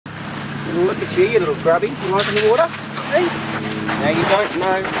Look at you, you little grubby. You like in the water? Hey? No, you don't.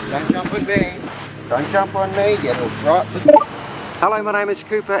 No. Don't jump with me. Don't jump on me. You little right. Hello, my name is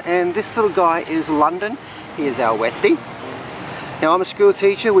Cooper, and this little guy is London. He is our Westie. Now, I'm a school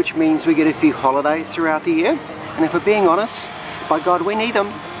teacher, which means we get a few holidays throughout the year. And if we're being honest, by God, we need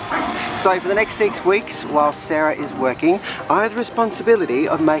them. So for the next 6 weeks, while Sarah is working, I have the responsibility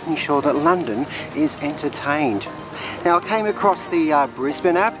of making sure that London is entertained. Now, I came across the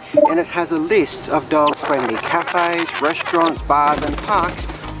Brisbane app, and it has a list of dog-friendly cafes, restaurants, bars and parks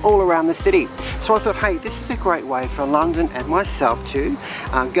all around the city. So I thought, hey, this is a great way for London and myself to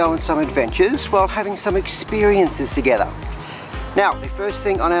go on some adventures while having some experiences together. Now, the first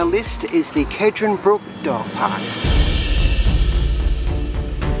thing on our list is the Kedron Brook Dog Park.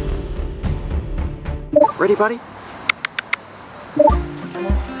 Ready, buddy? Come on,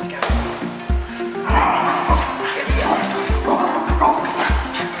 let's go.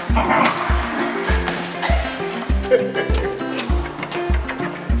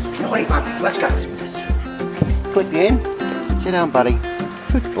 No, wait, buddy, let's go. Clip you in. Sit down, buddy.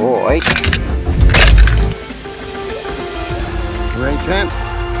 Good boy. Ready, champ?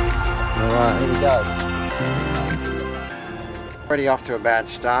 Alright, here we go. Already off to a bad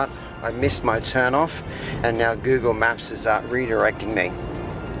start. I missed my turn off, and now Google Maps is redirecting me.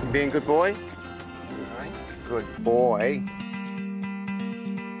 Being a good boy? Good boy.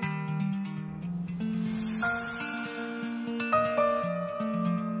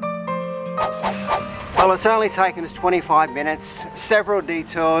 Well, it's only taken us 25 minutes, several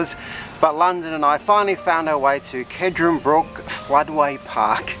detours, but London and I finally found our way to Kedron Brook Floodway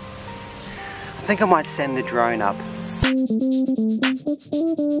Park. I think I might send the drone up.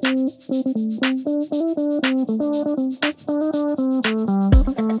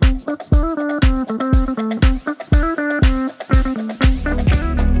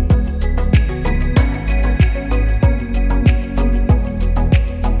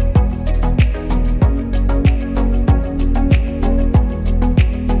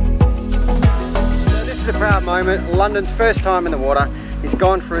 This is a proud moment. London's first time in the water. He's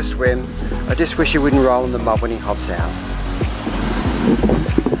gone for a swim. I just wish he wouldn't roll in the mud when he hops out.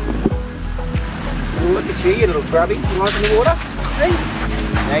 Look at you, you little grubby. You like in the water? Hey?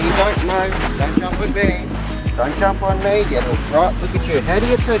 No, you don't. No. Don't jump with me. Don't jump on me. You little right. Look at you. How do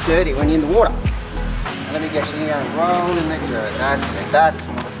you get so dirty when you're in the water? Let me get you and roll in the dirt. That's it. That's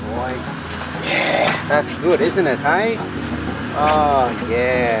my boy. Yeah. That's good, isn't it, hey? Oh,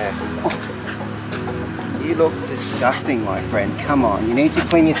 yeah. You look disgusting, my friend. Come on, you need to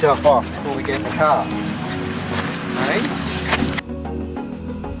clean yourself off before we get in the car. Hey?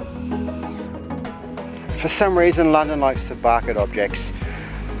 For some reason, London likes to bark at objects.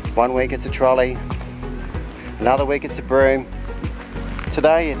 One week it's a trolley, another week it's a broom.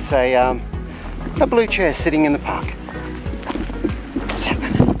 Today it's a blue chair sitting in the park. What's that,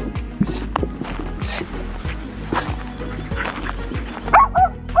 man? What's that?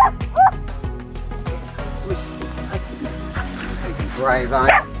 Brave,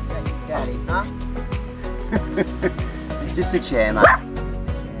 aren't you? Daddy, huh? It's just a chair, mate.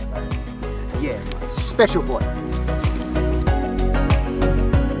 Yeah, special boy.